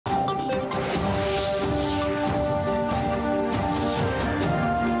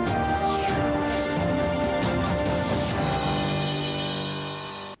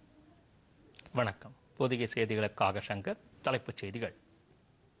புதிய செய்திகளுக்காக சங்கர். தலைப்புச் செய்திகள்.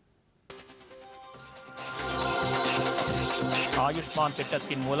 ஆயுஷ்மான்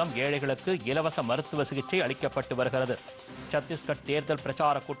திட்டத்தின் மூலம் ஏழைகளுக்கு இலவச மருத்துவ சிகிச்சை அளிக்கப்பட்டு வருகிறது. சத்தீஸ்கர் தேர்தல்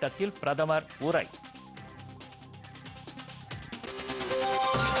பிரச்சார கூட்டத்தில் பிரதமர் உரை.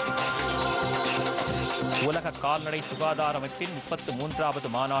 உலக கால்நடை சுகாதார அமைப்பின் 33வது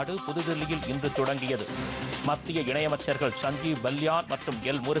மாநாடு புதுதில்லியில் இன்று தொடங்கியது. மத்திய இணையமைச்சர்கள் சஞ்சீவ் பல்யான் மற்றும்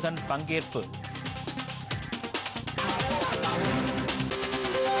எல் முருகன் பங்கேற்பு.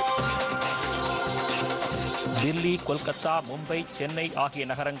 தில்லி, கொல்கத்தா, மும்பை, சென்னை ஆகிய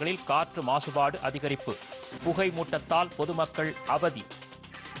நகரங்களில் காற்று மாசுபாடு அதிகரிப்பு. புகை மூட்டத்தால் பொதுமக்கள் அவதி.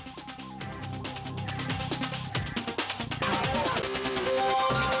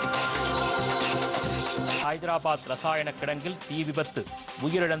 ஹைதராபாத் ரசாயன கிடங்கில் தீ விபத்து.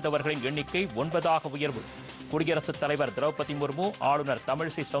 உயிரிழந்தவர்களின் எண்ணிக்கை 9ஆக உயர்வு. குடியரசுத் தலைவர் திரௌபதி முர்மு, ஆளுநர்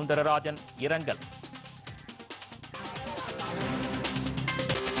தமிழிசை சவுந்தரராஜன் இரங்கல்.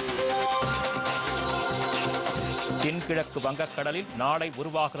 தென்கிழக்கு வங்கக்கடலில் நாளை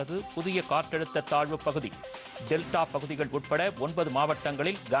உருவாகிறது புதிய காற்றழுத்த தாழ்வு பகுதி. டெல்டா பகுதிகள் உட்பட 9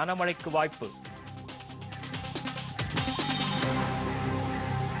 மாவட்டங்களில் கனமழைக்கு வாய்ப்பு.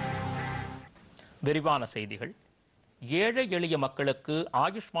 விரிவான செய்திகள். ஏழை எளிய மக்களுக்கு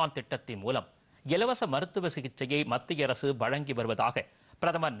ஆயுஷ்மான் திட்டத்தின் மூலம் இலவச மருத்துவ சிகிச்சையை மத்திய அரசு வழங்கி வருவதாக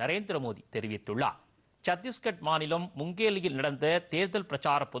பிரதமர் நரேந்திர மோடி தெரிவித்துள்ளார். சத்தீஸ்கர் மாநிலம் முங்கேலியில் நடந்த தேர்தல்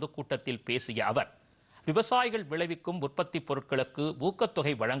பிரச்சார பொதுக்கூட்டத்தில் பேசிய அவர், விவசாயிகள் விளைவிக்கும் உற்பத்தி பொருட்களுக்கு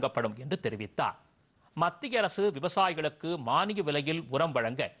ஊக்கத்தொகை வழங்கப்படும் என்று தெரிவித்தார். மத்திய அரசு விவசாயிகளுக்கு மானிய விலையில் உரம்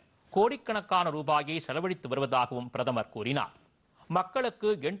வழங்க கோடிக்கணக்கான ரூபாயை செலவழித்து வருவதாகவும் பிரதமர் கூறினார். மக்களுக்கு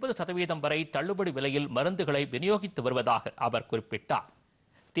 80% வரை தள்ளுபடி விலையில் மருந்துகளை விநியோகித்து வருவதாக அவர் குறிப்பிட்டார்.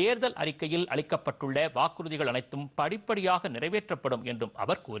 தேர்தல் அறிக்கையில் அளிக்கப்பட்டுள்ள வாக்குறுதிகள் அனைத்தும் படிப்படியாக நிறைவேற்றப்படும் என்றும்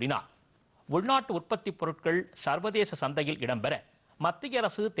அவர் கூறினார். உள்நாட்டு உற்பத்தி பொருட்கள் சர்வதேச சந்தையில் இடம்பெற மத்திய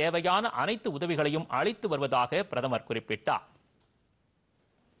அரசு தேவையான அனைத்து உதவிகளையும் அளித்து வருவதாக பிரதமர் குறிப்பிட்டார்.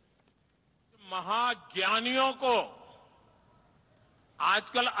 महाज्ञानियों को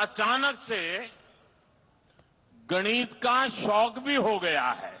आजकल अचानक से गणित का शौक भी हो गया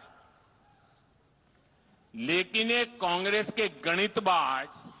है, लेकिन ये कांग्रेस के गणितबाज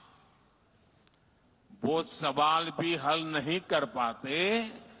वो सवाल भी हल नहीं कर पाते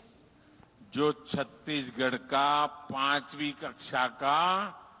जो छत्तीसगढ़ का 5वीं कक्षा का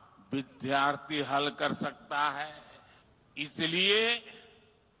विद्यार्थी हल कर सकता है। इसलिए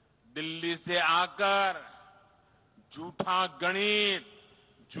दिल्ली से आकर झूठा गणित,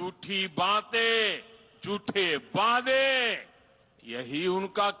 झूठी बातें, झूठे वादे, यही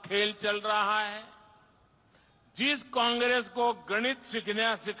उनका खेल चल रहा है। जिस कांग्रेस को गणित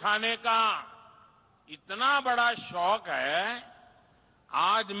सिखाने का इतना बड़ा शौक है,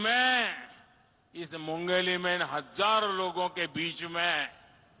 आज मैं इस मुंगेली में इन हजारों लोगों के बीच में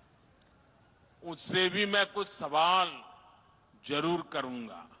उससे भी मैं कुछ सवाल जरूर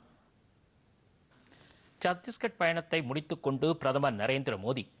करूंगा. சத்தீஸ்கர் பயணத்தை முடித்துக் கொண்டு பிரதமர் நரேந்திர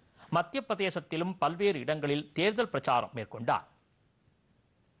மோடி மத்திய பிரதேசத்திலும் பல்வேறு இடங்களில் தேர்தல் பிரச்சாரம் மேற்கொண்டார்.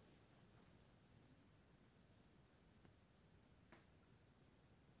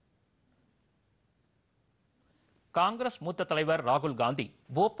 காங்கிரஸ் மூத்த தலைவர் ராகுல் காந்தி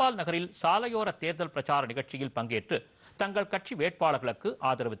போபால் நகரில் சாலையோர தேர்தல் பிரச்சார நிகழ்ச்சியில் பங்கேற்று தங்கள் கட்சி வேட்பாளர்களுக்கு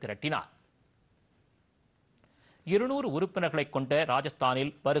ஆதரவு திரட்டினார். 200 உறுப்பினர்களை கொண்ட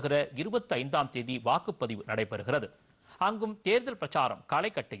ராஜஸ்தானில் வருகிற 25ஆம் தேதி வாக்குப்பதிவு நடைபெறுகிறது. அங்கும் தேர்தல் பிரச்சாரம் களை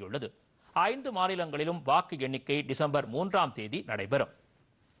கட்டியுள்ளது. 5 மாநிலங்களிலும் வாக்கு எண்ணிக்கை டிசம்பர் 3ஆம் தேதி நடைபெறும்.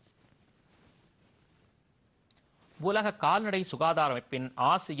 உலக கால்நடை சுகாதார அமைப்பின்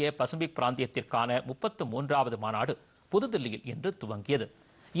ஆசிய பசிபிக் பிராந்தியத்திற்கான 33வது மாநாடு புதுதில்லியில் இன்று துவங்கியது.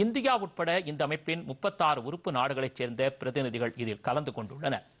 இந்தியா உட்பட இந்த அமைப்பின் 36 உறுப்பு நாடுகளைச் சேர்ந்த பிரதிநிதிகள் இதில் கலந்து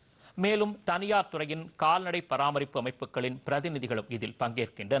கொண்டுள்ளனர். மேலும் தனியார் துறையின் கால்நடை பராமரிப்பு அமைப்புகளின் பிரதிநிதிகளும் இதில்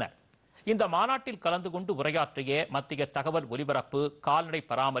பங்கேற்கின்றனர். இந்த மாநாட்டில் கலந்து கொண்டு உரையாற்றிய மத்திய தகவல் ஒலிபரப்பு, கால்நடை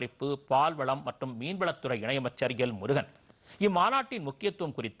பராமரிப்பு, பால்வளம் மற்றும் மீன்வளத்துறை இணையமைச்சர் எல் முருகன் இம்மாநாட்டின்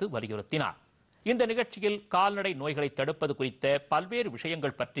முக்கியத்துவம் குறித்து வலியுறுத்தினார். இந்த நிகழ்ச்சியில் கால்நடை நோய்களை தடுப்பது குறித்த பல்வேறு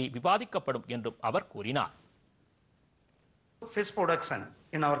விஷயங்கள் பற்றி விவாதிக்கப்படும் என்றும் அவர் கூறினார். Fish production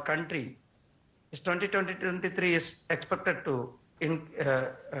in our country is 2023 is expected to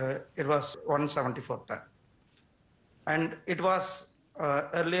it was 174 ton, and it was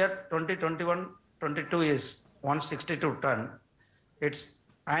earlier 2021-22 is 162 ton. Its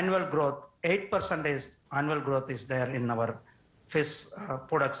annual growth 8% annual growth is there in our fish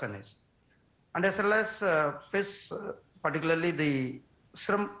production is, and as well as fish, particularly the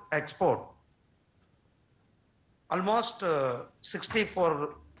shrimp export, almost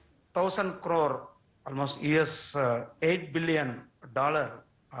 64,000 crore almost $8 billion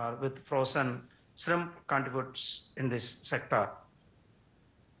with frozen shrimp contributes in this sector.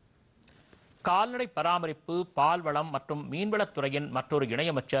 கால்நடை பராமரிப்பு, பால்வளம் மற்றும் மீன்வளத்துறையின் மற்றொரு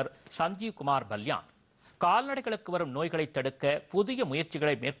இணையமைச்சர் சஞ்சீவ் குமார் பல்யான் கால்நடைகளுக்கு வரும் நோய்களை தடுக்க புதிய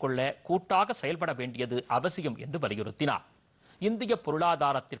முயற்சிகளை மேற்கொள்ள கூட்டாக செயல்பட வேண்டியது அவசியம் என்று வலியுறுத்தினார். இந்திய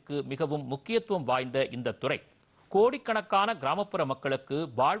பொருளாதாரத்திற்கு மிகவும் முக்கியத்துவம் வாய்ந்த இந்த துறை கோடிக்கணக்கான கிராமப்புற மக்களுக்கு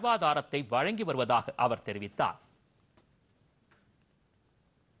வாழ்வாதாரத்தை வழங்கி வருவதாக அவர் தெரிவித்தார்.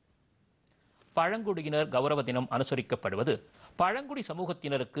 பழங்குடியினர் கௌரவ தினம் அனுசரிக்கப்படுவது பழங்குடி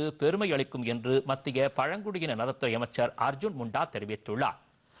சமூகத்தினருக்கு பெருமை அளிக்கும் என்று மத்திய பழங்குடியின நலத்துறை அமைச்சர் அர்ஜுன் முண்டா தெரிவித்துள்ளார்.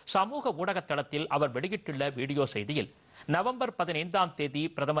 சமூக ஊடக தளத்தில் அவர் வெளியிட்டுள்ள வீடியோ செய்தியில், நவம்பர் 15ஆம் தேதி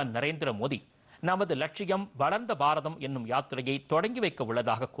பிரதமர் நரேந்திர மோடி நமது லட்சியம் வளர்ந்த பாரதம் என்னும் யாத்திரையை தொடங்கி வைக்க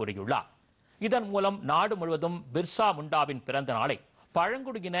உள்ளதாக கூறியுள்ளார். இதன் மூலம் நாடு முழுவதும் பிர்சா முண்டாவின் பிறந்த நாளை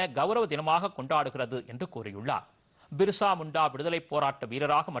பழங்குடியின கௌரவ தினமாக கொண்டாடுகிறது என்று கூறியுள்ளார். பிர்சா முண்டா விடுதலை போராட்ட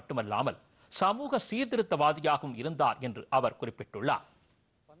வீரராக மட்டுமல்லாமல் சமூக சீர்திருத்தவாதியாகவும் இருந்தார் என்று அவர் குறிப்பிட்டுள்ளார்.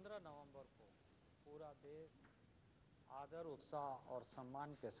 15 नवंबर को पूरा देश आदर उत्साह और सम्मान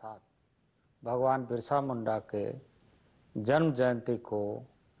के साथ भगवान बिरसा मुंडा के जन्म जयंती को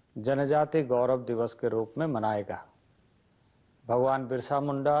जनजाति गौरव दिवस के रूप में मनाएगा। भगवान बिरसा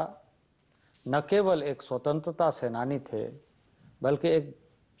मुंडा न केवल एक स्वतंत्रता सेनानी थे, बल्कि एक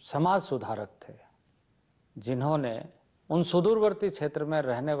समाज सुधारक थे, जिन्होंने उन सुदूरवर्ती क्षेत्र में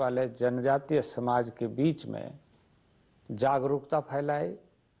रहने वाले जनजातीय समाज के बीच में जागरूकता फैलाई,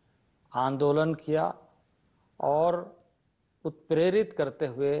 आंदोलन किया और उत्प्रेरित करते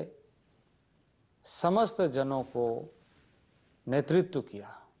हुए समस्त जनों को नेतृत्व किया.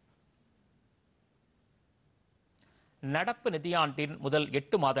 நடப்பு நிதியாண்டின் முதல்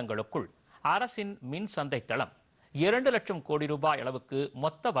 8 மாதங்களுக்குள் அரசின் மின் சந்தை தளம் 2 லட்சம் கோடி ரூபாய் அளவுக்கு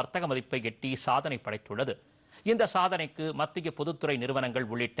மொத்த வர்த்தக மதிப்பை எட்டி சாதனை படைத்துள்ளது. இந்த சாதனைக்கு மத்திய பொதுத்துறை நிறுவனங்கள்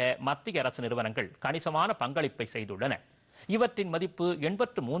உள்ளிட்ட மத்திய அரசு நிறுவனங்கள் கணிசமான பங்களிப்பை செய்துள்ளன. இவற்றின் மதிப்பு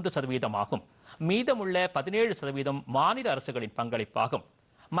 83% ஆகும். மீதமுள்ள 17% மாநில அரசுகளின் பங்களிப்பாகும்.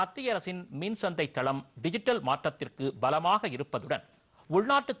 மத்திய அரசின் மின் சந்தை தளம் டிஜிட்டல் மாற்றத்திற்கு பலமாக இருப்பதுடன்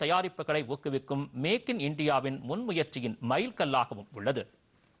உள்நாட்டு தயாரிப்புகளை ஊக்குவிக்கும் மேக் இன் இந்தியாவின் முன்முயற்சியின் மைல்கல்லாகவும் உள்ளது.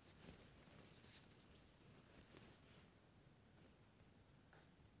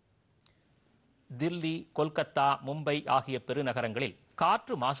 தில்லி, கொல்கத்தா, மும்பை ஆகிய பெருநகரங்களில்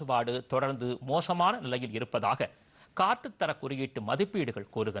காற்று மாசுபாடு தொடர்ந்து மோசமான நிலையில் இருப்பதாக காற்றுத்தர குறியீட்டு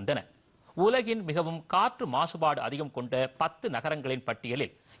மதிப்பீடுகள் கூறுகின்றன. உலகின் மிகவும் காற்று மாசுபாடு அதிகம் கொண்ட 10 நகரங்களின்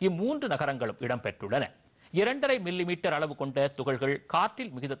பட்டியலில் இம்மூன்று நகரங்களும் இடம்பெற்றுள்ளன. 2.5 மில்லிமீட்டர் அளவு கொண்ட துகள்கள்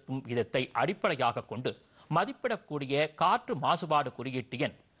காற்றில் மிதக்கும் விதத்தை அடிப்படையாக கொண்டு மதிப்பிடக்கூடிய காற்று மாசுபாடு குறியீட்டு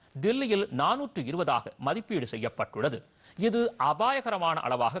எண் தில்லியில் 420 மதிப்பீடு செய்யப்பட்டுள்ளது. இது அபாயகரமான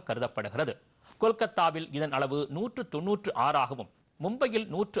அளவாக கருதப்படுகிறது. கொல்கத்தாவில் இதன் அளவு 196 மும்பையில்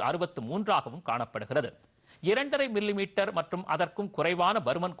 163 காணப்படுகிறது. 2.5 மில்லிமீட்டர் மற்றும் அதற்கும் குறைவான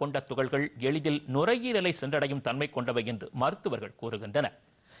பருமன் கொண்ட துகள்கள் எளிதில் நுரையீரலை சென்றடையும் தன்மை கொண்டவை என்று மருத்துவர்கள் கூறுகின்றனர்.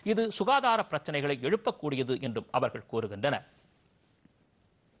 இது சுகாதார பிரச்சனைகளை எழுப்பக்கூடியது என்றும் அவர்கள் கூறுகின்றனர்.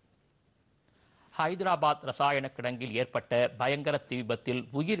 ஹைதராபாத் ரசாயன கிடங்கில் ஏற்பட்ட பயங்கர தீ விபத்தில்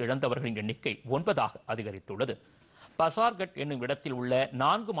உயிரிழந்தவர்களின் எண்ணிக்கை 9 அதிகரித்துள்ளது. பசார்கட் என்னும் இடத்தில் உள்ள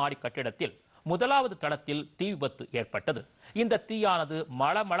 4 மாடி கட்டிடத்தில் முதலாவது தளத்தில் தீ விபத்து ஏற்பட்டது. இந்த தீயானது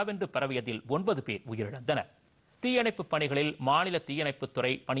மளமளவென்று பரவியதில் 9 பேர் உயிரிழந்தனர். தீயணைப்பு பணிகளில் மாநில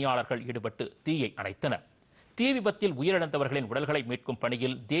தீயணைப்புத்துறை பணியாளர்கள் ஈடுபட்டு தீயை அணைத்தனர். தீ விபத்தில் உயிரிழந்தவர்களின் உடல்களை மீட்கும்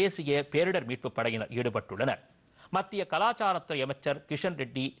பணியில் தேசிய பேரிடர் மீட்பு படையினர் ஈடுபட்டுள்ளனர். மத்திய கலாச்சாரத்துறை அமைச்சர் கிஷன்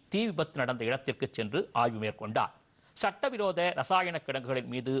ரெட்டி தீ விபத்து நடந்த இடத்திற்கு சென்று ஆய்வு மேற்கொண்டார். சட்டவிரோத ரசாயன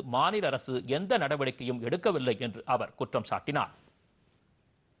கிடங்குகளின் மீது மாநில அரசு எந்த நடவடிக்கையும் எடுக்கவில்லை என்று அவர் குற்றம் சாட்டினார்.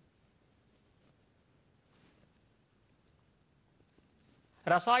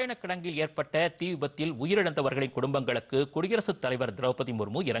 ரசாயன கிடங்கில் ஏற்பட்ட தீ விபத்தில் உயிரிழந்தவர்களின் குடும்பங்களுக்கு குடியரசுத் தலைவர் திரௌபதி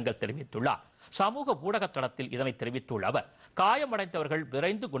முர்மு இரங்கல் தெரிவித்துள்ளார். சமூக ஊடக தளத்தில் இதனை தெரிவித்துள்ள அவர் காயமடைந்தவர்கள்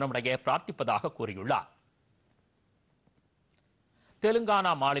விரைந்து குணமடைய பிரார்த்திப்பதாக கூறியுள்ளார்.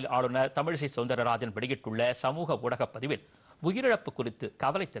 தெலுங்கானா மாநில ஆளுநர் தமிழிசை சவுந்தரராஜன் வெளியிட்டுள்ள சமூக ஊடக பதிவில் உயிரிழப்பு குறித்து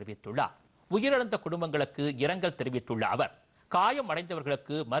கவலை தெரிவித்துள்ளார். உயிரிழந்த குடும்பங்களுக்கு இரங்கல் தெரிவித்துள்ள அவர்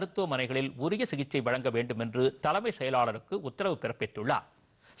காயமடைந்தவர்களுக்கு மருத்துவமனைகளில் உரிய சிகிச்சை வழங்க வேண்டும் என்று தலைமை செயலாளருக்கு உத்தரவு பிறப்பித்துள்ளார்.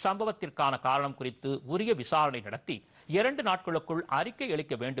 சம்பவத்திற்கான காரணம் குறித்து உரிய விசாரணை நடத்தி 2 நாட்களுக்குள் அறிக்கை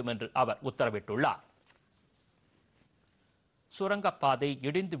அளிக்க வேண்டும் என்று அவர் உத்தரவிட்டுள்ளார். சுரங்கப்பாதை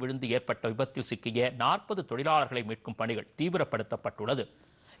இடிந்து விழுந்து ஏற்பட்ட விபத்தில் சிக்கிய 40 தொழிலாளர்களை மீட்கும் பணிகள் தீவிரப்படுத்தப்பட்டுள்ளது.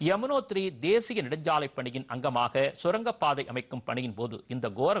 யமுனோத்ரி தேசிய நெடுஞ்சாலை பணியின் அங்கமாக சுரங்கப்பாதை அமைக்கும் பணியின் போது இந்த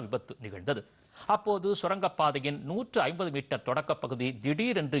கோர விபத்து நிகழ்ந்தது. அப்போது சுரங்கப்பாதையின் 150 மீட்டர் தொடக்கப் பகுதி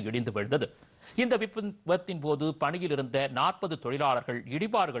திடீரென்று இடிந்து விழுந்தது. இந்த விபத்தின் போது பணியில் இருந்த 40 தொழிலாளர்கள்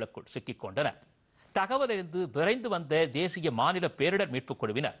இடிபாடுகளுக்குள் சிக்கிக் கொண்டனர். தகவலறிந்து விரைந்து வந்த தேசிய மாநில பேரிடர் மீட்புக்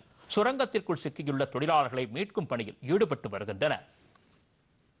குழுவினர் சுரங்கத்திற்குள் சிக்கியுள்ள தொழிலாளர்களை மீட்கும் பணியில் ஈடுபட்டு வருகின்றனர்.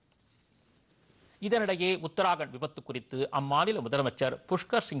 இதனிடையே உத்தராகண்ட் விபத்து குறித்து அம்மாநில முதலமைச்சர்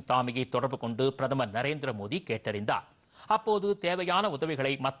புஷ்கர் சிங் தாமியை தொடர்பு கொண்டு பிரதமர் நரேந்திர மோடி கேட்டறிந்தார். அப்போது தேவையான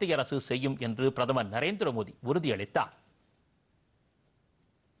உதவிகளை மத்திய அரசு செய்யும் என்று பிரதமர் நரேந்திர மோடி உறுதியளித்தார்.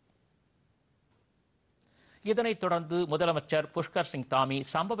 இதனைத் தொடர்ந்து முதலமைச்சர் புஷ்கர் சிங் தாமி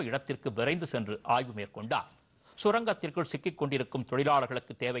சம்பவ இடத்திற்கு விரைந்து சென்று ஆய்வு மேற்கொண்டார். சுரங்கத்திற்குள் சிக்கிக் கொண்டிருக்கும்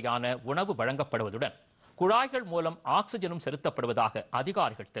தொழிலாளர்களுக்கு தேவையான உணவு வழங்கப்படுவதுடன் குழாய்கள் மூலம் ஆக்சிஜனும் செலுத்தப்படுவதாக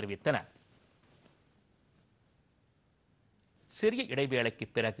அதிகாரிகள் தெரிவித்தனர். சிறிய இடைவேளைக்கு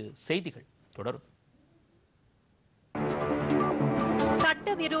பிறகு செய்திகள் தொடரும்.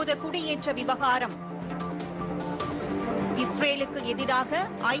 சட்டவிரோத குடியேற்ற விவகாரம். இஸ்ரேலுக்கு எதிராக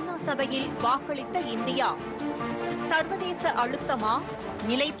ஐநா சபையில் வாக்களித்த இந்தியா. சர்வதேச அழுத்தமா,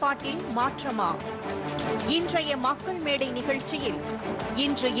 நிலைப்பாட்டில் மாற்றமா? இன்றைய மக்கள் மேடை நிகழ்ச்சியில்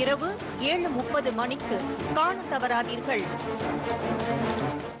இன்று இரவு 7:30 மணிக்கு காண தவறாதீர்கள்.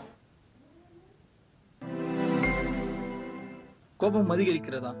 கோபம்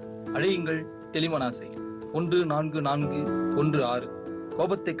அதிகரிக்கிறதா? அழையுங்கள் டெலிமனாசை 144416.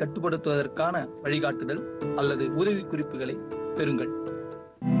 கோபத்தை கட்டுப்படுத்துவதற்கான வழிகாட்டுதல் அல்லது உதவி குறிப்புகளை பெறுங்கள்.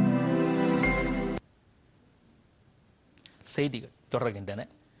 செய்திகள் தொடர்கின்றன.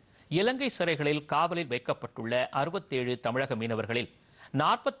 இலங்கை சிறைகளில் காவலில் வைக்கப்பட்டுள்ள 67 தமிழக மீனவர்களில்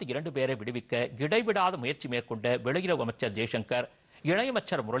 42 பேரை விடுவிக்க இடைவிடாத முயற்சி மேற்கொண்ட வெளியுறவு அமைச்சர் ஜெய்சங்கர்,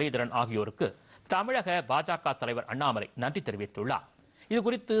 இணையமைச்சர் முரளிதரன் ஆகியோருக்கு தமிழக பாஜக தலைவர் அண்ணாமலை நன்றி தெரிவித்துள்ளார்.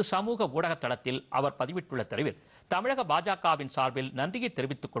 இதுகுறித்து சமூக ஊடக தளத்தில் அவர் பதிவிட்டுள்ள தெரிவில் தமிழக பாஜகவின் சார்பில் நன்றியை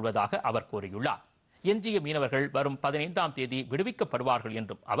தெரிவித்துக் கொள்வதாக அவர் கூறியுள்ளார். எஞ்சிய மீனவர்கள் வரும் 15ஆம் தேதி விடுவிக்கப்படுவார்கள்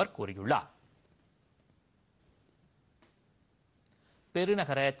என்றும் அவர் கூறியுள்ளார்.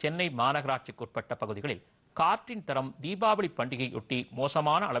 பெருநகர சென்னை மாநகராட்சிக்குட்பட்ட பகுதிகளில் காற்றின் தரம் தீபாவளி பண்டிகையொட்டி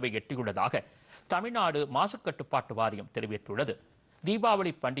மோசமான அளவை எட்டியுள்ளதாக தமிழ்நாடு மாசுக்கட்டுப்பாட்டு வாரியம் தெரிவித்துள்ளது.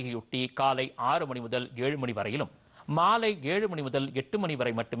 தீபாவளி பண்டிகையொட்டி காலை 6 மணி முதல் 7 மணி வரையிலும் மாலை 7 மணி முதல் 8 மணி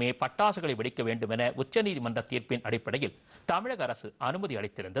வரை மட்டுமே பட்டாசுகளை வெடிக்க வேண்டும் என உச்சநீதிமன்ற தீர்ப்பின் அடிப்படையில் தமிழக அரசு அனுமதி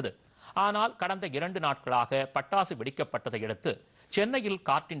அளித்திருந்தது. ஆனால் கடந்த 2 நாட்களாக பட்டாசு வெடிக்கப்பட்டதை அடுத்து சென்னையில்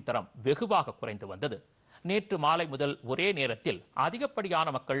காற்றின் தரம் வெகுவாக குறைந்து வந்தது. நேற்று மாலை முதல் ஒரே நேரத்தில் அதிகப்படியான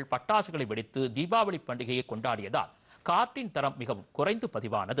மக்கள் பட்டாசுகளை வெடித்து தீபாவளி பண்டிகையை கொண்டாடியதால் காற்றின் தரம் மிகவும் குறைந்து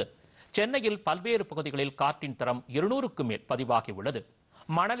பதிவானது. சென்னையில் பல்வேறு பகுதிகளில் காற்றின் தரம் 200க்கு மேல் பதிவாகியுள்ளது.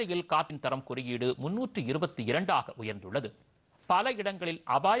 மணலியில் காற்றின் தரம் குறியீடு 322ஆக உயர்ந்துள்ளது. பல இடங்களில்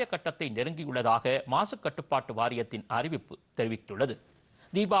அபாய கட்டத்தை நெருங்கியுள்ளதாக மாசு கட்டுப்பாட்டு வாரியத்தின் அறிவிப்பு தெரிவித்துள்ளது.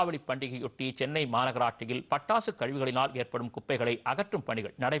 தீபாவளி பண்டிகையொட்டி சென்னை மாநகராட்சியில் பட்டாசு கழிவுகளினால் ஏற்படும் குப்பைகளை அகற்றும்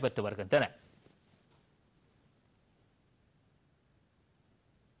பணிகள் நடைபெற்று வருகின்றன.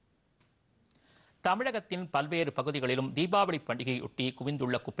 தமிழகத்தின் பல்வேறு பகுதிகளிலும் தீபாவளி பண்டிகையொட்டி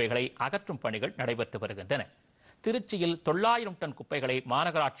குவிந்துள்ள குப்பைகளை அகற்றும் பணிகள் நடைபெற்று வருகின்றன. திருச்சியில் 900 டன் குப்பைகளை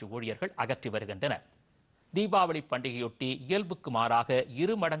மாநகராட்சி ஊழியர்கள் அகற்றி வருகின்றனர். தீபாவளி பண்டிகையொட்டி இயல்புக்கு மாறாக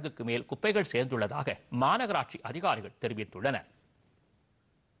 2 மடங்குக்கு மேல் குப்பைகள் சேர்ந்துள்ளதாக மாநகராட்சி அதிகாரிகள் தெரிவித்துள்ளனர்.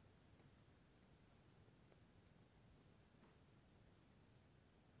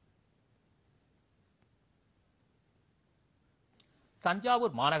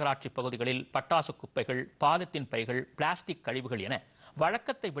 தஞ்சாவூர் மாநகராட்சி பகுதிகளில் பட்டாசு குப்பைகள், பாலித்தீன் பைகள், பிளாஸ்டிக் கழிவுகள் என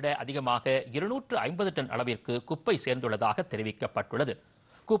வழக்கத்தை விட அதிகமாக 250 டன் அளவிற்கு குப்பை சேர்ந்துள்ளதாக தெரிவிக்கப்பட்டுள்ளது.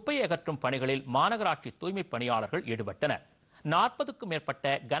 குப்பை அகற்றும் பணிகளில் மாநகராட்சி தூய்மை பணியாளர்கள் ஈடுபட்டனர். 40க்கும்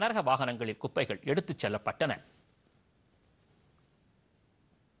மேற்பட்ட கனரக வாகனங்களில் குப்பைகள் எடுத்துச் செல்லப்பட்டன.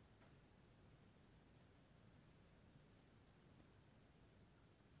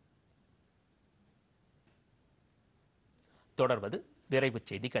 தொடர்வது விரைவுச்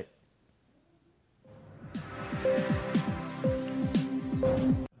செய்திகள்.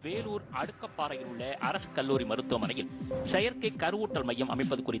 வேலூர் அடுக்கப்பாறையில் உள்ள அரசு கல்லூரி மருத்துவமனையில் செயற்கை கருவூட்டல் மையம்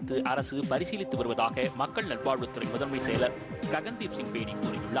அமைப்பது குறித்து அரசு பரிசீலித்து வருவதாக மக்கள் நல்வாழ்வுத்துறை முதன்மை செயலர் ககன்தீப் சிங் பேடி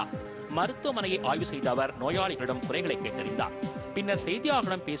கூறியுள்ளார். மருத்துவமனையை ஆய்வு செய்த அவர் நோயாளிகளிடம் குறைகளை கேட்டறிந்தார். பின்னர்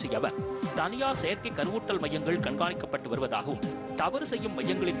செய்தியாளர்களிடம் பேசிய அவர், தனியார் செயற்கை கருவூட்டல் மையங்கள் கண்காணிக்கப்பட்டு வருவதாகவும் தவறு செய்யும்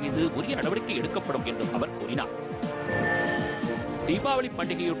மையங்களின் மீது உரிய நடவடிக்கை எடுக்கப்படும் என்றும் அவர் கூறினார். தீபாவளி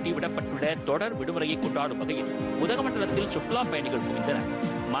பண்டிகையொட்டி விடப்பட்டுள்ள தொடர் விடுமுறையை கொண்டாடும் வகையில் உதகமண்டலத்தில் சுற்றுலா பயணிகள் குவிந்தனர்.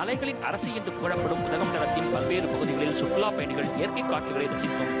 மலைகளின் அரசு என்று புகழப்படும் உதகமண்டலத்தின் பல்வேறு பகுதிகளில் சுற்றுலா பயணிகள் இயற்கை காட்சிகளை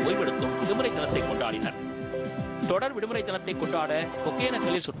ரசித்தும் ஓய்வெடுத்தும் விடுமுறை தினத்தை கொண்டாடினர். தொடர் விடுமுறை தினத்தை கொண்டாட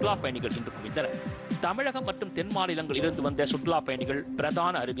ஒகேனக்கலில் சுற்றுலா பயணிகள் இன்று குவிந்தனர். தமிழகம் மற்றும் தென் மாநிலங்களில் இருந்து வந்த சுற்றுலா பயணிகள்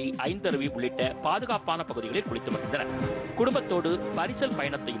பிரதான அருவி, ஐந்தருவி உள்ளிட்ட பாதுகாப்பான பகுதிகளில் குளித்து வருகின்றனர். குடும்பத்தோடு பரிசல்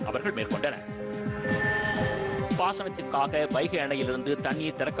பயணத்தையும் அவர்கள் மேற்கொண்டனர். பாசனத்திற்காக வைகை அணையிலிருந்து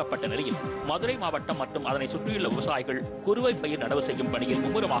தண்ணீர் திறக்கப்பட்ட நிலையில் மதுரை மாவட்டம் மற்றும் அதனை சுற்றியுள்ள விவசாயிகள் குறுவை பயிர் நடவு செய்யும் பணியில்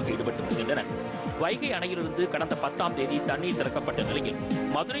மும்முரமாக ஈடுபட்டு வருகின்றனர். வைகை அணையிலிருந்து கடந்த 10ஆம் தேதி தண்ணீர் திறக்கப்பட்ட நிலையில்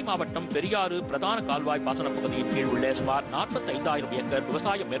மதுரை மாவட்டம் பெரியாறு பிரதான கால்வாய் பாசன பகுதியின் கீழ் உள்ள சுமார் 45,000 ஏக்கர்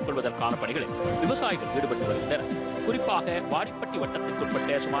விவசாயம் மேற்கொள்வதற்கான பணிகளில் விவசாயிகள் ஈடுபட்டு வருகின்றனர். குறிப்பாக வாடிப்பட்டி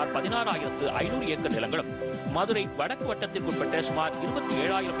வட்டத்திற்குட்பட்ட சுமார் 16,500 ஏக்கர் நிலங்களும், மதுரை வடக்கு வட்டத்திற்குட்பட்ட சுமார்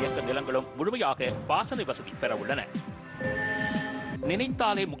 27,000 ஏக்கர் நிலங்களும் முழுமையாக பாசன வசதி பெற உள்ளன.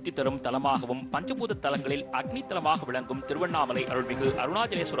 நினைத்தாலே முக்தி தரும் தலமாகவும் பஞ்சபூத தலங்களில் அக்னி தலமாக விளங்கும் திருவண்ணாமலை அருள்மிகு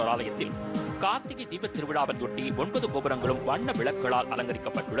அருணாச்சலேஸ்வரர் ஆலயத்தில் கார்த்திகை தீபத் திருவிழாவையொட்டி 9 கோபுரங்களும் வண்ண விளக்குகளால்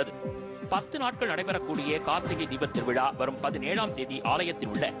அலங்கரிக்கப்பட்டுள்ளது. 10 நாட்கள் நடைபெறக்கூடிய கார்த்திகை தீபத் திருவிழா வரும் 17ஆம் தேதி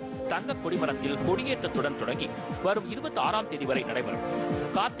ஆலயத்தில் உள்ள தங்க கொடிமரத்தில் கொடியேற்றத்துடன் தொடங்கி வரும் 26ஆம் தேதி வரை நடைபெறும்.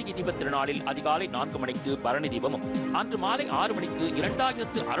 கார்த்திகை தீபத் திருநாளில் அதிகாலை 4 மணிக்கு பரணி தீபமும், அன்று மாலை 6 மணிக்கு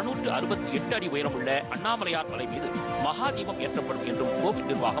 2668 அடி உயரமுள்ள அண்ணாமலையார் மலை மீது மகா தீபம் ஏற்றப்படும் என்றும் கோவில்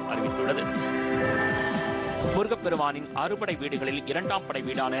நிர்வாகம் அறிவித்துள்ளது. முருகப்பெருமானின் அறுபடை வீடுகளில் 2ஆம் படை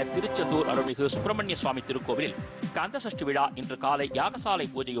வீடான திருச்செந்தூர் அருள்மிகு சுப்பிரமணிய சுவாமி திருக்கோவிலில் கந்தசஷ்டி விழா இன்று காலை யாகசாலை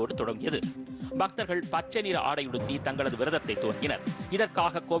பூஜையோடு தொடங்கியது. பக்தர்கள் பச்சை நிற ஆடை உடுத்தி தங்களது விரதத்தை துவங்கினர்.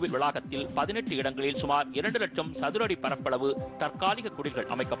 இதற்காக கோவில் வளாகத்தில் 18 இடங்களில் சுமார் 2 லட்சம் சதுர அடி பரப்பளவு தற்காலிக குடில்கள்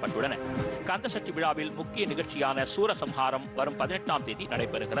அமைக்கப்பட்டுள்ளன. கந்தசஷ்டி விழாவில் முக்கிய நிகழ்ச்சியான சூரசம்ஹாரம் வரும் 18ஆம் தேதி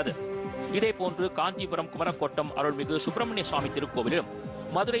நடைபெறுகிறது. இதேபோன்று காஞ்சிபுரம் குமரக்கோட்டம் அருள்மிகு சுப்பிரமணிய சுவாமி திருக்கோவிலிலும்,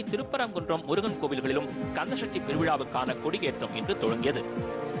 மதுரை திருப்பரங்குன்றம் முருகன் கோவில்களிலும் கந்தசஷ்டி பெருவிழாவுக்கான கொடியேற்றம் இன்று தொடங்கியது.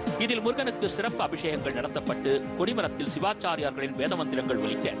 இதில் முருகனுக்கு சிறப்பு அபிஷேகங்கள் நடத்தப்பட்டு கொடிமரத்தில் சிவாச்சாரியார்களின் வேதமந்திரங்கள்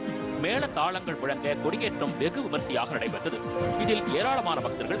ஒலிக்க, மேள தாளங்கள் முழங்க கொடியேற்றம் வெகு விமர்சையாக நடைபெற்றது. இதில் ஏராளமான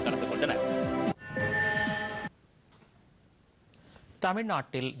பக்தர்கள் கலந்து கொண்டனர்.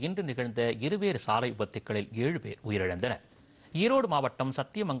 தமிழ்நாட்டில் இன்று நிகழ்ந்த இருவேறு சாலை விபத்துகளில் 7 பேர் உயிரிழந்தனர். ஈரோடு மாவட்டம்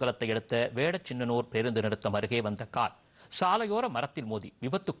சத்தியமங்கலத்தை அடுத்த வேடச்சின்னனூர் பேருந்து நிறுத்தம் அருகே வந்த கார் சாலையோர மரத்தில் மோதி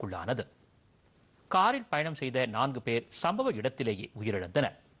விபத்துக்குள்ளானது. காரில் பயணம் செய்த 4 பேர் சம்பவ இடத்திலேயே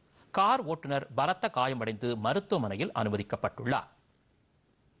உயிரிழந்தனர். கார் ஓட்டுநர் பலத்த காயமடைந்து மருத்துவமனையில் அனுமதிக்கப்பட்டுள்ளார்.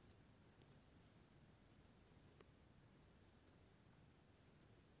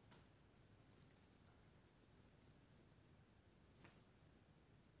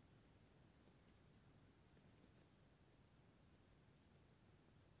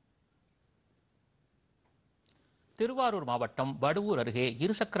 திருவாரூர் மாவட்டம் வடுவூர் அருகே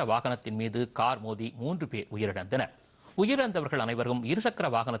இருசக்கர வாகனத்தின் மீது கார் மோதி 3 பேர் உயிரிழந்தனர். உயிரிழந்தவர்கள் அனைவரும் இருசக்கர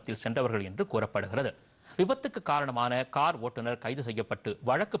வாகனத்தில் சென்றவர்கள் என்று கூறப்படுகிறது. விபத்துக்கு காரணமான கார் ஓட்டுநர் கைது செய்யப்பட்டு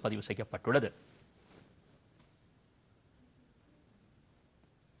வழக்கு பதிவு செய்யப்பட்டுள்ளது.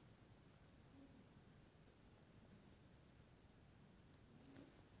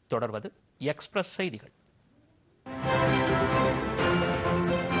 தொடர்வது எக்ஸ்பிரஸ் செய்திகள்.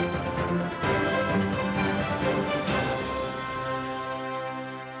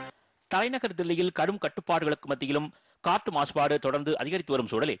 தலைநகர் தில்லியில் கடும் கட்டுப்பாடுகளுக்கு மத்தியிலும் காற்று மாசுபாடு தொடர்ந்து அதிகரித்து வரும்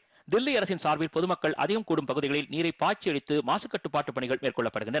சூழலில் தில்லி அரசின் சார்பில் பொதுமக்கள் அதிகம் கூடும் பகுதிகளில் நீரை பாய்ச்சி அடித்து மாசு கட்டுப்பாட்டு பணிகள்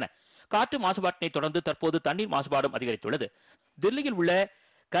மேற்கொள்ளப்படுகின்றன. காற்று மாசுபாட்டினை தொடர்ந்து தற்போது தண்ணீர் மாசுபாடும் அதிகரித்துள்ளது. தில்லியில் உள்ள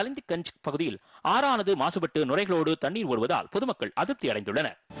கலிந்திகஞ்ச் பகுதியில் ஆறானது மாசுபட்டு நுரைகளோடு தண்ணீர் ஓடுவதால் பொதுமக்கள் அதிருப்தி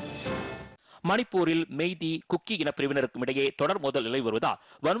அடைந்துள்ளனர். மணிப்பூரில் மெய்தி, குக்கி இன பிரிவினருக்கும் இடையே தொடர் மோதல் நிலை வருவதால்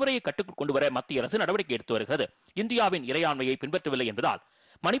வன்முறையை கட்டுக்குள் கொண்டுவர மத்திய அரசு நடவடிக்கை எடுத்து வருகிறது. இந்தியாவின் இறையாண்மையை பின்பற்றவில்லை என்பதால்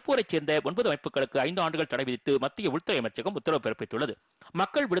மணிப்பூரைச் சேர்ந்த 9 அமைப்புகளுக்கு 5 ஆண்டுகள் தடை விதித்து மத்திய உள்துறை அமைச்சகம் உத்தரவு பிறப்பித்துள்ளது.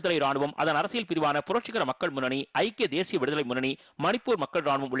 மக்கள் விடுதலை ராணுவம், அதன் அரசியல் பிரிவான புரட்சிகர மக்கள் முன்னணி, ஐக்கிய தேசிய விடுதலை முன்னணி, மணிப்பூர் மக்கள்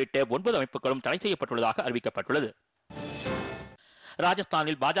ராணுவம் உள்ளிட்ட 9 அமைப்புகளும் தடை செய்யப்பட்டுள்ளதாக அறிவிக்கப்பட்டுள்ளது.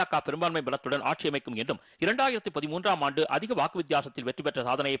 ராஜஸ்தானில் பாஜக பெரும்பான்மை பலத்துடன் ஆட்சி அமைக்கும் என்றும் 2013ஆம் ஆண்டு அதிக வாக்கு வித்தியாசத்தில் வெற்றி பெற்ற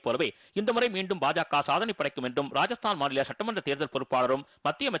சாதனையைப் போலவே இந்த முறை மீண்டும் பாஜக சாதனை படைக்கும் என்றும் ராஜஸ்தான் மாநில சட்டமன்ற தேர்தல் பொறுப்பாளரும்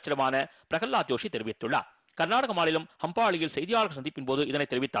மத்திய அமைச்சருமான பிரகலாத் ஜோஷி தெரிவித்துள்ளார். கர்நாடக மாநிலம் ஹம்பாலியில் செய்தியாளர்கள் சந்திப்பின் போது இதனை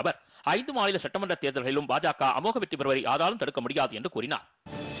தெரிவித்த அவர் 5 மாநில சட்டமன்ற தேர்தல்களிலும் பாஜக அமோக வெற்றி பெறுவதை யாராலும் தடுக்க முடியாது என்று கூறினார்.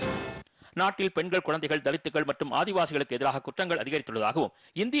 நாட்டில் பெண்கள், குழந்தைகள், தலித்துகள் மற்றும் ஆதிவாசிகளுக்கு எதிராக குற்றங்கள் அதிகரித்துள்ளதாகவும்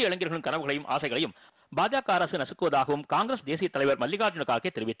இந்திய இளைஞர்களின் கனவுகளையும் ஆசைகளையும் பாஜக அரசு நசுக்குவதாகவும் காங்கிரஸ் தேசிய தலைவர் மல்லிகார்ஜுன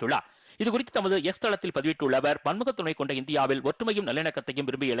கார்கே தெரிவித்துள்ளார். இதுகுறித்து தமது எக்ஸ் தளத்தில் பதிவிட்டுள்ள அவர், பன்முகத்துணை கொண்ட இந்தியாவில் ஒற்றுமையும் நல்லிணக்கத்தையும்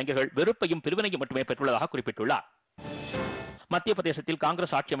விரும்பிய இளைஞர்கள் வெறுப்பையும் பிரிவினையும் மட்டுமே பெற்றுள்ளதாக குறிப்பிட்டுள்ளார். மத்திய பிரதேசத்தில்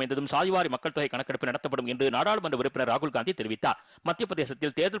காங்கிரஸ் ஆட்சி அமைந்ததும் சாதிவாரி மக்கள் தொகை கணக்கெடுப்பு நடத்தப்படும் என்று நாடாளுமன்ற உறுப்பினர் ராகுல் காந்தி தெரிவித்தார். மத்திய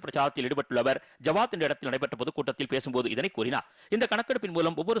பிரதேசத்தில் தேர்தல் பிரச்சாரத்தில் ஈடுபட்டுள்ள அவர் ஜவாத் என்ற இடத்தில் நடைபெற்ற பொதுக்கூட்டத்தில் பேசும்போது இதனை கூறினார். இந்த கணக்கெடுப்பின்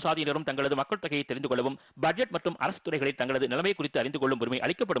மூலம் ஒவ்வொரு சாதியினரும் தங்களது மக்கள் தொகையை தெரிந்து கொள்ளவும், பட்ஜெட் மற்றும் அரசு துறைகளில் தங்களது நிலைமை குறித்து அறிந்து கொள்ளும் உரிமை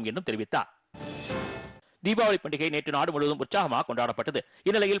அளிக்கப்படும் என்றும் தெரிவித்தார். தீபாவளி பண்டிகை நேற்று நாடு முழுவதும் உற்சாகமாக கொண்டாடப்பட்டது.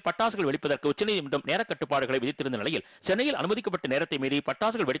 இந்நிலையில் பட்டாசுகள் வெடிப்பதற்கு உச்சநீதிமன்றம் நேர கட்டுப்பாடுகளை விதித்திருந்த நிலையில் சென்னையில் அனுமதிக்கப்பட்ட நேரத்தை மீறி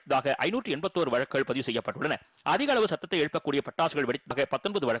பட்டாசுகள் வெடித்ததாக 581 வழக்குகள் பதிவு செய்யப்பட்டுள்ளன. அதிக அளவு சத்தத்தை எழுப்பக்கூடிய பட்டாசுகள் வெடித்ததாக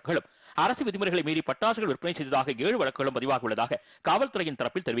 19 வழக்குகளும், அரசு விதிமுறைகளை மீறி பட்டாசுகள் விற்பனை செய்ததாக 7 வழக்குகளும் பதிவாக உள்ளதாக காவல்துறையின்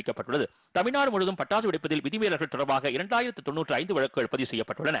தரப்பில் தெரிவிக்கப்பட்டுள்ளது. தமிழ்நாடு முழுவதும் பட்டாசு வெடிப்பதில் விதிமீறல்கள் தொடர்பாக 2095 வழக்குகள் பதிவு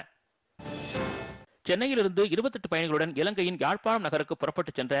செய்யப்பட்டுள்ளன. சென்னையிலிருந்து 28 பயணிகளுடன் இலங்கையின் யாழ்ப்பாணம் நகருக்கு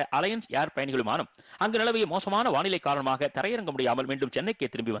புறப்பட்டு சென்ற அலையன்ஸ் ஏர் பயணிகள் விமானம் அங்கு நிலவிய மோசமான வானிலை காரணமாக தரையிறங்க முடியாமல் மீண்டும்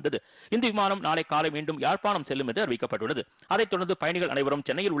சென்னைக்கு திரும்பி வந்தது. இந்த விமானம் நாளை காலை மீண்டும் யாழ்ப்பாணம் செல்லும் என்று அறிவிக்கப்பட்டுள்ளது. அதைத் தொடர்ந்து பயணிகள் அனைவரும்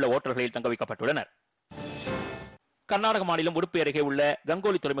சென்னையில் உள்ள ஓட்டல்களில் தங்க வைக்கப்பட்டுள்ளனர். கர்நாடக மாநிலம் உடுப்பி அருகே உள்ள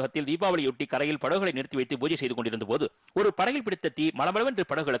கங்கோலி துறைமுகத்தில் தீபாவளியொட்டி கரையில் படகுகளை நிறுத்தி வைத்து பூஜை செய்து கொண்டிருந்த போது ஒரு படகில் பிடித்த தீ மளமளவென்று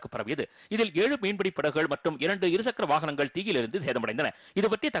படகுகளுக்கு பரவியது. இதில் 7 மீன்பிடி படகுகள் மற்றும் 2 இருசக்கர வாகனங்கள் தீயிலிருந்து சேதமடைந்தன. இது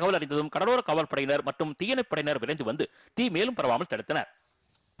பற்றி தகவல் அறிந்ததும் கடலோர காவல்படையினர் மற்றும் தீயணைப்பு படையினர் விரைந்து வந்து தீ மேலும் பரவாமல் தடுத்தனர்.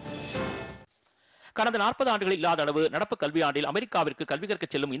 கடந்த 40 ஆண்டுகளில் இல்லாத அளவு நடப்பு கல்வியாண்டில் அமெரிக்காவிற்கு கல்வி கற்க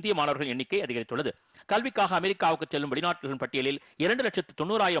செல்லும் இந்திய மாணவர்கள் எண்ணிக்கை அதிகரித்துள்ளது. கல்விக்காக அமெரிக்காவுக்கு செல்லும் வெளிநாட்டுகளின் பட்டியலில்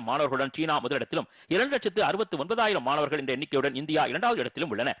 2,90,000 மாணவர்களுடன் சீனா முதலிடத்திலும் 2,69,000 மாணவர்கள் என்ற எண்ணிக்கையுடன் இந்தியா 2வது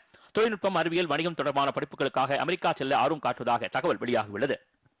இடத்திலும் உள்ளன. தொழில்நுட்பம், அறிவியல், வணிகம் தொடர்பான படிப்புகளுக்காக அமெரிக்கா செல்ல ஆர்வம் காட்டுவதாக தகவல் வெளியாகியுள்ளது.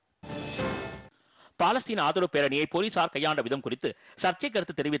 பாலஸ்தீன ஆதரவு பேரணியை போலீசார் கையாண்ட விதம் குறித்து சர்ச்சை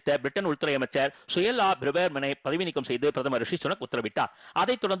கருத்து தெரிவித்த பிரிட்டன் உள்துறை அமைச்சர் சுயல்லா பிரிபேர்மனை பதவி நீக்கம் செய்து பிரதமர் ரிஷி சுனக் உத்தரவிட்டார்.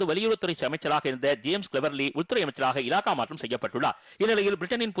 அதைத் தொடர்ந்து வெளியுறவுத்துறை அமைச்சராக இருந்த ஜேம்ஸ் கிளவர்லி உள்துறை அமைச்சராக இலாகா மாற்றம் செய்யப்பட்டுள்ளார். இந்நிலையில்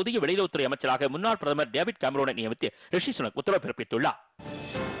பிரிட்டனின் புதிய வெளியுறவுத்துறை அமைச்சராக முன்னாள் பிரதமர் டேவிட் கேமரோனை நியமித்து ரிஷி சுனக் உத்தரவு பிறப்பித்துள்ளார்.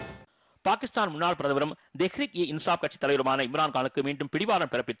 பாகிஸ்தான் முன்னாள் பிரதமரும் தெஹ்ரிக் இ இன்சாப் கட்சி தலைவருமான இம்ரான்கானுக்கு மீண்டும்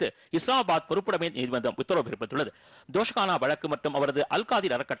பிடிவாரம் பிறப்பித்து இஸ்லாமாபாத் பொறுப்புடைமை நீதிமன்றம் உத்தரவு பிறப்பித்துள்ளது. தோஷகானா வழக்கு மற்றும் அவரது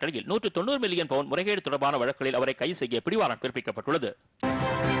அல்காதிர் அறக்கட்டளையில் 190 மில்லியன் பவுண்ட் முறைகேடு தொடர்பான வழக்குகளில் அவரை கைது செய்ய பிடிவாரம் பிறப்பிக்கப்பட்டுள்ளது.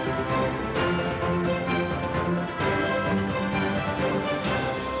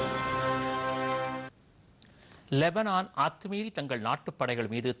 லெபனான் அத்துமீறி தங்கள் நாட்டுப் படைகள்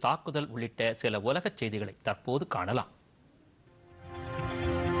மீது தாக்குதல் உள்ளிட்ட சில உலகச் செய்திகளை தற்போது காணலாம்.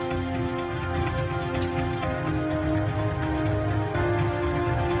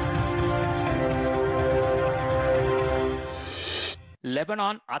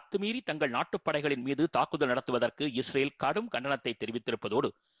 லெபனான் அத்துமீறி தங்கள் நாட்டுப் படைகளின் மீது தாக்குதல் நடத்துவதற்கு இஸ்ரேல் கடும் கண்டனத்தை தெரிவித்திருப்பதோடு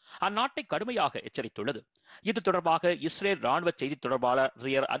அந்நாட்டை கடுமையாக எச்சரித்துள்ளது. இது தொடர்பாக இஸ்ரேல் ராணுவ செய்தி தொடர்பாளர்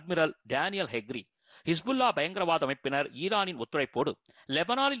ரியர் அட்மிரல் டேனியல் ஹெக்ரி ஹிஸ்புல்லா பயங்கரவாத அமைப்பினர் ஈரானின் ஒத்துழைப்போடு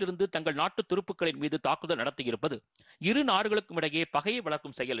லெபனானில் இருந்து தங்கள் நாட்டு துருப்புக்களின் மீது தாக்குதல் நடத்தியிருப்பது இரு நாடுகளுக்கும் இடையே பகையை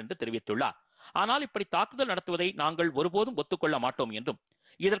வளர்க்கும் செயல் என்று தெரிவித்துள்ளார். ஆனால் இப்படி தாக்குதல் நடத்துவதை நாங்கள் ஒருபோதும் ஒத்துக்கொள்ள மாட்டோம் என்றும்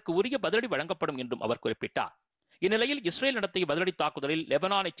இதற்கு உரிய பதிலடி வழங்கப்படும் என்றும் அவர் குறிப்பிட்டார். இந்நிலையில் இஸ்ரேல் நடத்திய பதிலடி தாக்குதலில்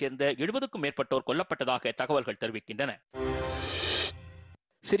லெபனானைச் சேர்ந்த 70க்கும் மேற்பட்டோர் கொல்லப்பட்டதாக தகவல்கள் தெரிவிக்கின்றன.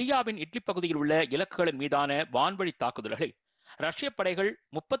 சிரியாவின் இட்லிப் பகுதியில் உள்ள இலக்குகளின் மீதான வான்வழி தாக்குதல்களில் ரஷ்ய படைகள்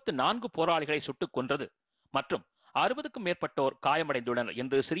 34 போராளிகளை சுட்டுக் கொன்றது மற்றும் 60க்கும் மேற்பட்டோர் காயமடைந்துள்ளனர்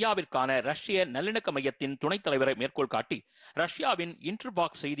என்று சிரியாவிற்கான ரஷ்ய நல்லிணக்க மையத்தின் துணைத் தலைவரை மேற்கோள் காட்டி ரஷ்யாவின்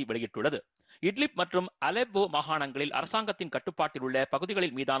இன்டர்பாக்ஸ் செய்தி வெளியிட்டுள்ளது. இட்லிப் மற்றும் அலெப்போ மாகாணங்களில் அரசாங்கத்தின் கட்டுப்பாட்டில் உள்ள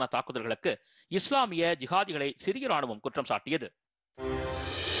பகுதிகளின் மீதான தாக்குதல்களுக்கு இஸ்லாமிய ஜிஹாதிகளை சிரிய ராணுவம் குற்றம் சாட்டியது.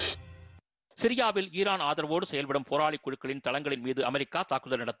 சிரியாவில் ஈரான் ஆதரவோடு செயல்படும் போராளி குழுக்களின் தளங்களின் மீது அமெரிக்கா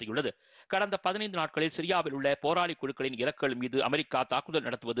தாக்குதல் நடத்தியுள்ளது. கடந்த 15 நாட்களில் சிரியாவில் உள்ள போராளி குழுக்களின் இலக்குகள் மீது அமெரிக்கா தாக்குதல்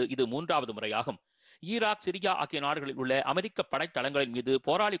நடத்துவது இது 3வது முறையாகும். ஈராக், சிரியா ஆகிய நாடுகளில் உள்ள அமெரிக்க படைத்தளங்களின் மீது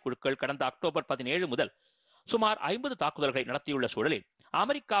போராளி குழுக்கள் கடந்த அக்டோபர் 17 முதல் சுமார் 50 தாக்குதல்களை நடத்தியுள்ள சூழலில்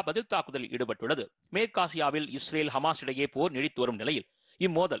அமெரிக்கா பதில் தாக்குதலில் ஈடுபட்டுள்ளது. மேற்காசியாவில் இஸ்ரேல், ஹமாஸ் இடையே போர் நீடித்து வரும் நிலையில்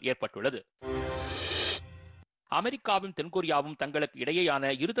இம்மோதல் ஏற்பட்டுள்ளது. அமெரிக்காவும் தென்கொரியாவும் தங்களுக்கு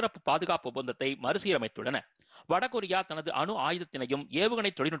இடையேயான இருதரப்பு பாதுகாப்பு ஒப்பந்தத்தை மறுசீரமைத்துள்ளன. வடகொரியா தனது அணு ஆயுதத்தினையும்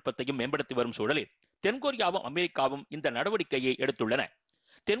ஏவுகணை தொழில்நுட்பத்தையும் மேம்படுத்தி வரும் சூழலில் தென்கொரியாவும் அமெரிக்காவும் இந்த நடவடிக்கையை எடுத்துள்ளன.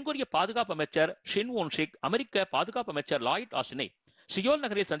 தென்கொரிய பாதுகாப்பு அமைச்சர் ஷின் வோன்ஷிக் அமெரிக்க பாதுகாப்பு அமைச்சர் லாயிட் ஆஸ்டினை சியோல்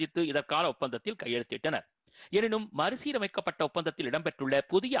நகரில் சந்தித்து இதற்கான ஒப்பந்தத்தில் கையெழுத்திட்டனர். எனினும் மறுசீரமைக்கப்பட்ட ஒப்பந்தத்தில் இடம்பெற்றுள்ள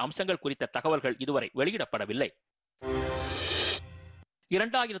புதிய அம்சங்கள் குறித்த தகவல்கள் இதுவரை வெளியிடப்படவில்லை.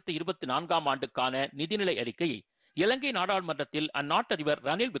 2024ஆம் ஆண்டுக்கான நிதிநிலை அறிக்கையை இலங்கை நாடாளுமன்றத்தில் அந்நாட்டு அதிபர்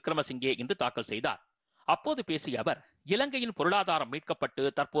ரணில் விக்ரமசிங்கே இன்று தாக்கல் செய்தார். அப்போது பேசிய அவர் இலங்கையின் பொருளாதாரம் மீட்கப்பட்டு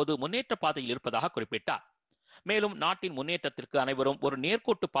தற்போது முன்னேற்ற பாதையில் இருப்பதாக குறிப்பிட்டார். மேலும் நாட்டின் முன்னேற்றத்திற்கு அனைவரும் ஒரு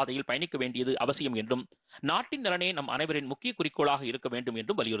நேர்கோட்டு பாதையில் பயணிக்க வேண்டியது அவசியம் என்றும் நாட்டின் நலனே நம் அனைவரின் முக்கிய குறிக்கோளாக இருக்க வேண்டும்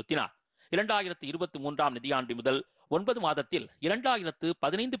என்றும் வலியுறுத்தினார். 2023ஆம் நிதியாண்டு முதல் 9 மாதத்தில்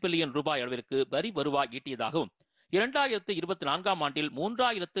 2015 பில்லியன் ரூபாய் அளவிற்கு வரி வருவாய் ஈட்டியதாகவும் 2024ஆம் ஆண்டில்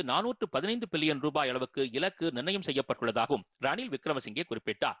 3415 பில்லியன் ரூபாய் அளவுக்கு இலக்கு நிர்ணயம் செய்யப்பட்டுள்ளதாகவும் ரணில் விக்ரமசிங்கே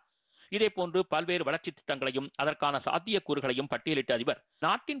குறிப்பிட்டார். இதேபோன்று பல்வேறு வளர்ச்சி திட்டங்களையும் அதற்கான சாத்தியக்கூறுகளையும் பட்டியலிட்ட அதிபர்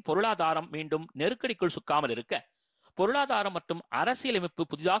நாட்டின் பொருளாதாரம் மீண்டும் நெருக்கடிக்குள் சிக்காமல் இருக்க பொருளாதாரம் மற்றும் அரசியலமைப்பு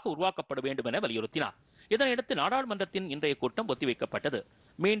புதிதாக உருவாக்கப்பட வேண்டும் என வலியுறுத்தினார். இதனையடுத்து நாடாளுமன்றத்தின் இன்றைய கூட்டம் ஒத்திவைக்கப்பட்டது.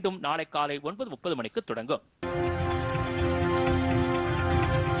 மீண்டும் நாளை காலை 9:30 மணிக்கு தொடங்கும்.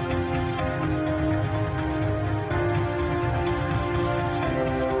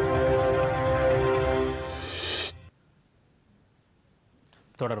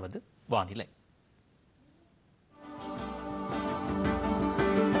 தொடர்வது வானிலை.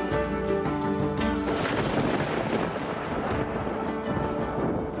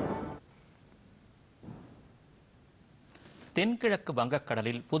 தென்கிழக்கு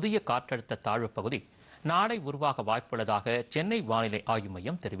வங்கக்கடலில் புதிய காற்றழுத்த தாழ்வு பகுதி நாளை உருவாக வாய்ப்புள்ளதாக சென்னை வானிலை ஆய்வு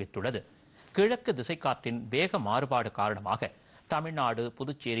மையம் தெரிவித்துள்ளது. கிழக்கு திசைக்காற்றின் வேக மாறுபாடு காரணமாக தமிழ்நாடு,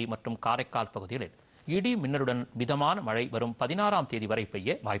 புதுச்சேரி மற்றும் காரைக்கால் பகுதிகளில் இடி மின்னலுடன் மிதமான மழை வரும் 16ஆம் தேதி வரை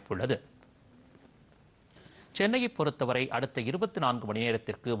பெய்ய வாய்ப்புள்ளது. சென்னையை பொறுத்தவரை அடுத்த 24 மணி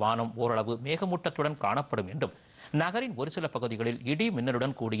நேரத்திற்கு வானம் ஓரளவு மேகமூட்டத்துடன் காணப்படும் என்றும் நகரின் ஒரு சில பகுதிகளில் இடி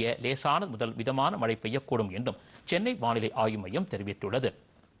மின்னலுடன் கூடிய லேசான முதல் மிதமான மழை பெய்யக்கூடும் என்றும் சென்னை வானிலை ஆய்வு மையம் தெரிவித்துள்ளது.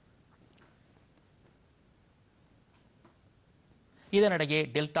 இதனிடையே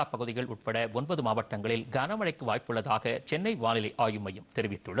டெல்டா பகுதிகள் உட்பட 9 மாவட்டங்களில் கனமழைக்கு வாய்ப்புள்ளதாக சென்னை வானிலை ஆய்வு மையம்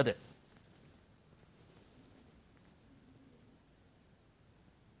தெரிவித்துள்ளது.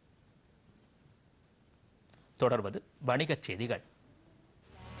 தொடர்வது வணிகச் செய்திகள்.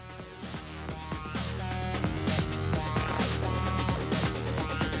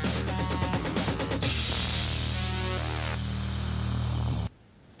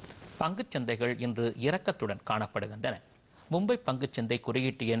 பங்குச் சந்தைகள் இன்று இறக்கத்துடன் காணப்படுகின்றன. மும்பை பங்குச்சந்தை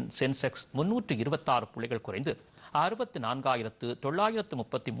குறியீட்டு எண் சென்செக்ஸ் 326 புள்ளிகள் குறைந்து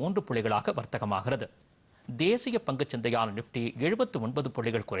 64,933 புள்ளிகளாக வர்த்தகமாகிறது. தேசிய பங்குச்சந்தையான நிப்டி 79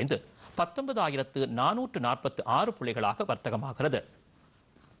 புள்ளிகள் குறைந்து 19,446 புள்ளிகளாக வர்த்தகமாகிறது.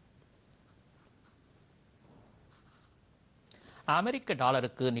 அமெரிக்க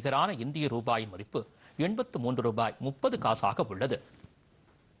டாலருக்கு நிகரான இந்திய ரூபாயின் மதிப்பு 83 ரூபாய் 30 காசாக உள்ளது.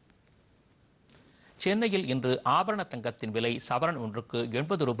 சென்னையில் இன்று ஆபரண தங்கத்தின் விலை சவரன் ஒன்றுக்கு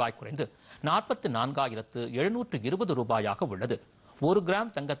 80 ரூபாய் குறைந்து 44,720 ரூபாயாக உள்ளது. 1 கிராம்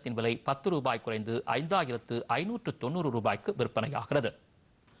தங்கத்தின் விலை 10 ரூபாய் குறைந்து 5,590 ரூபாய்க்கு விற்பனையாகிறது.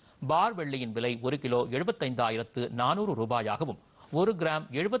 பார் வெள்ளியின் விலை 1 கிலோ 75,400 ரூபாயாகவும் 1 கிராம்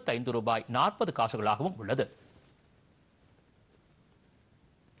 75 ரூபாய் 40 காசுகளாகவும் உள்ளது.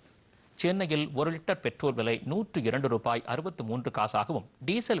 சென்னையில் 1 லிட்டர் பெட்ரோல் விலை 102 ரூபாய் 63 காசாகவும்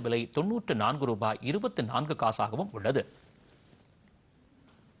டீசல் விலை 94 ரூபாய் 24 காசாகவும் உள்ளது.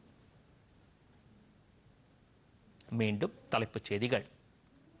 மீண்டும் தலைப்புச் செய்திகள்.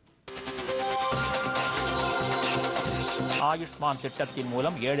 ஆயுஷ்மான் திட்டத்தின்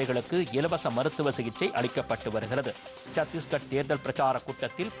மூலம் ஏழைகளுக்கு இலவச மருத்துவ சிகிச்சை அளிக்கப்பட்டு வருகிறது. சத்தீஸ்கர் தேர்தல் பிரச்சார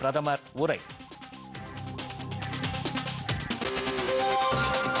கூட்டத்தில் பிரதமர் உரை.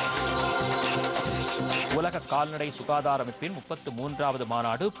 உலக கால்நடை சுகாதார அமைப்பின் 33வது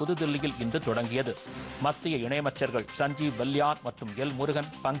மாநாடு புதுதில்லியில் இன்று தொடங்கியது. மத்திய இணையமைச்சர்கள் சஞ்சீவ் பல்யான் மற்றும் எல் முருகன்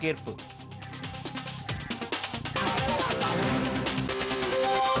பங்கேற்பு.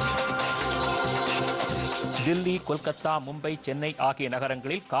 தில்லி, கொல்கத்தா, மும்பை, சென்னை ஆகிய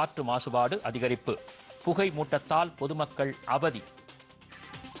நகரங்களில் காற்று மாசுபாடு அதிகரிப்பு. புகை மூட்டத்தால் பொதுமக்கள் அவதி.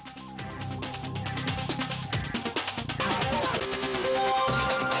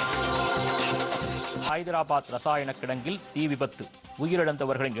 ஹைதராபாத் ரசாயன கிடங்கில் தீ விபத்து.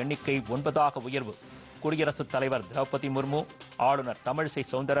 உயிரிழந்தவர்களின் எண்ணிக்கை 9ஆக உயர்வு. குடியரசுத் தலைவர் திரௌபதி முர்மு, ஆளுநர் தமிழிசை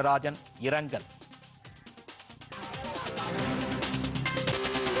சவுந்தரராஜன் இரங்கல்.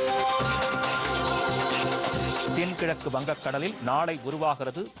 தென்கிழக்கு வங்கக்கடலில் நாளை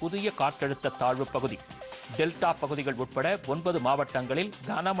உருவாகிறது புதிய காற்றழுத்த தாழ்வு பகுதி. டெல்டா பகுதிகள் உட்பட 9 மாவட்டங்களில்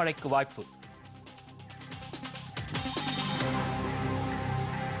கனமழைக்கு வாய்ப்பு.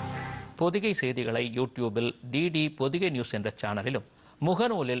 பொதிகை செய்திகளை யூடியூபில் டிடி பொதிகை நியூஸ் என்ற சேனலிலும்,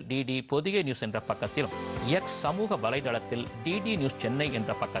 முகநூலில் டிடி பொதிகை நியூஸ் என்ற பக்கத்திலும், எக்ஸ் சமூக வலைதளத்தில் டிடி நியூஸ் சென்னை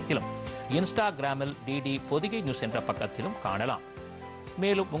என்ற பக்கத்திலும், இன்ஸ்டாகிராமில் டிடி பொதிகை நியூஸ் என்ற பக்கத்திலும் காணலாம்.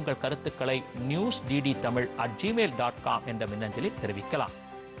 மேலும் உங்கள் கருத்துக்களை newsddtamil@gmail.com என்ற மின்னஞ்சலில் தெரிவிக்கலாம்.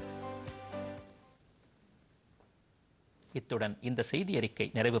 இத்துடன் இந்த செய்தி அறிக்கை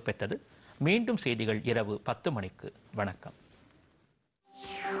நிறைவு பெற்றது. மீண்டும் செய்திகள் இரவு 10 மணிக்கு. வணக்கம்.